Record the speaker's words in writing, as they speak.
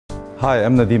Hi,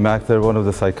 I'm Nadeem Akhtar, one of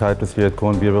the psychiatrists here at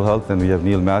Cone Behavioral Health, and we have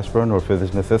Neil Mashburn, our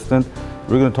physician assistant.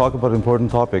 We're going to talk about an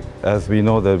important topic. As we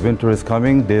know that winter is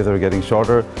coming, days are getting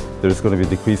shorter, there's going to be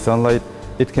decreased sunlight.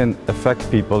 It can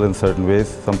affect people in certain ways.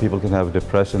 Some people can have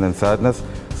depression and sadness.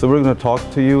 So we're going to talk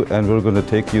to you and we're going to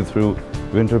take you through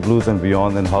winter blues and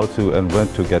beyond, and how to and when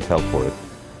to get help for it.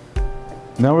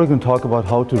 Now we're going to talk about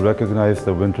how to recognize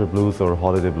the winter blues or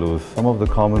holiday blues. Some of the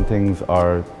common things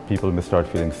are people may start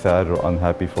feeling sad or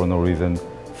unhappy for no reason.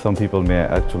 Some people may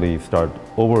actually start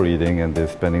overeating and they're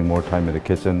spending more time in the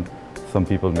kitchen. Some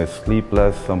people may sleep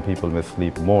less, some people may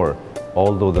sleep more.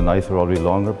 Although the nights are already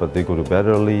longer, but they go to bed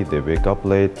early, they wake up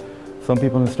late. Some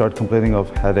people may start complaining of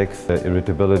headaches,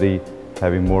 irritability,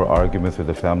 having more arguments with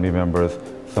the family members.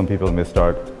 Some people may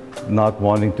start not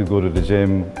wanting to go to the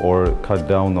gym or cut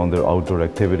down on their outdoor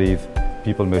activities.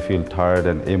 People may feel tired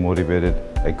and demotivated,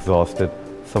 exhausted.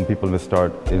 Some people may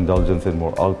start indulgence in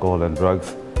more alcohol and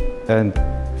drugs and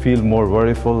feel more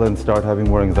worryful and start having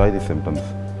more anxiety symptoms.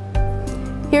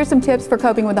 Here's some tips for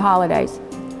coping with the holidays.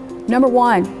 Number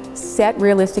one, set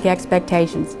realistic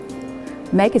expectations.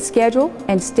 Make a schedule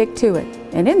and stick to it.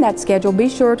 And in that schedule, be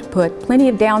sure to put plenty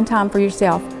of downtime for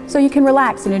yourself so you can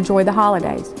relax and enjoy the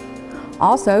holidays.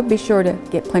 Also, be sure to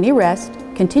get plenty of rest,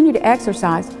 continue to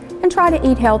exercise, and try to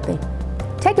eat healthy.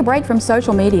 Take a break from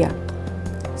social media.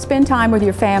 Spend time with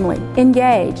your family.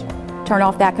 Engage. Turn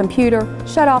off that computer,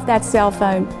 shut off that cell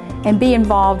phone, and be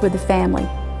involved with the family.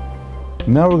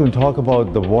 Now we're going to talk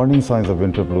about the warning signs of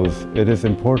winter blues. It is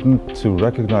important to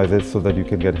recognize it so that you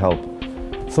can get help.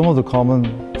 Some of the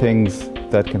common things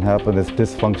that can happen is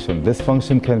dysfunction.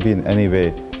 Dysfunction can be in any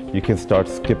way. You can start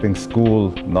skipping school,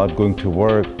 not going to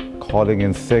work, calling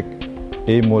in sick,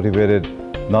 demotivated,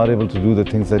 not able to do the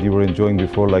things that you were enjoying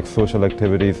before, like social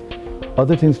activities.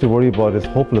 Other things to worry about is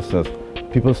hopelessness.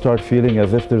 People start feeling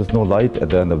as if there's no light at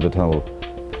the end of the tunnel.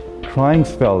 Crying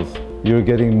spells. You're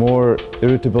getting more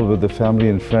irritable with the family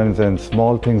and friends, and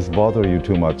small things bother you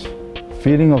too much.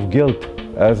 Feeling of guilt,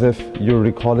 as if you're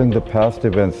recalling the past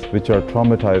events which are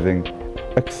traumatizing.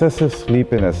 Excessive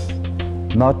sleepiness.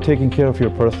 Not taking care of your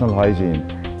personal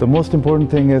hygiene. The most important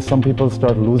thing is some people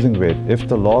start losing weight. If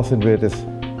the loss in weight is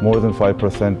more than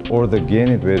 5% or the gain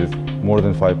in weight is more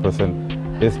than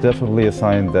 5%, it's definitely a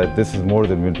sign that this is more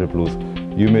than winter blues.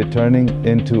 You may turning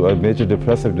into a major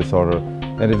depressive disorder,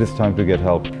 and it is time to get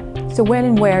help. So when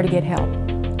and where to get help?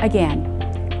 Again,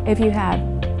 if you have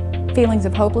feelings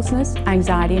of hopelessness,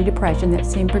 anxiety, and depression that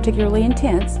seem particularly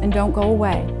intense and don't go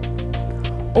away,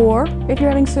 or if you're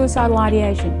having suicidal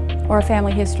ideation or a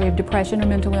family history of depression or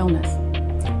mental illness,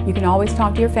 you can always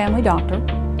talk to your family doctor,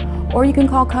 or you can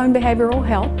call Cone Behavioral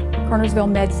Health, Kernersville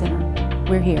Med Center.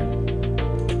 We're here.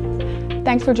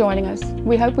 Thanks for joining us.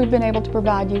 We hope we've been able to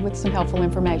provide you with some helpful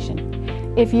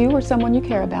information. If you or someone you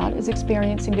care about is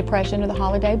experiencing depression or the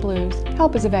holiday blues,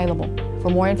 help is available.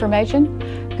 For more information,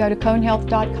 go to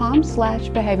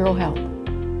conehealth.com/behavioral health.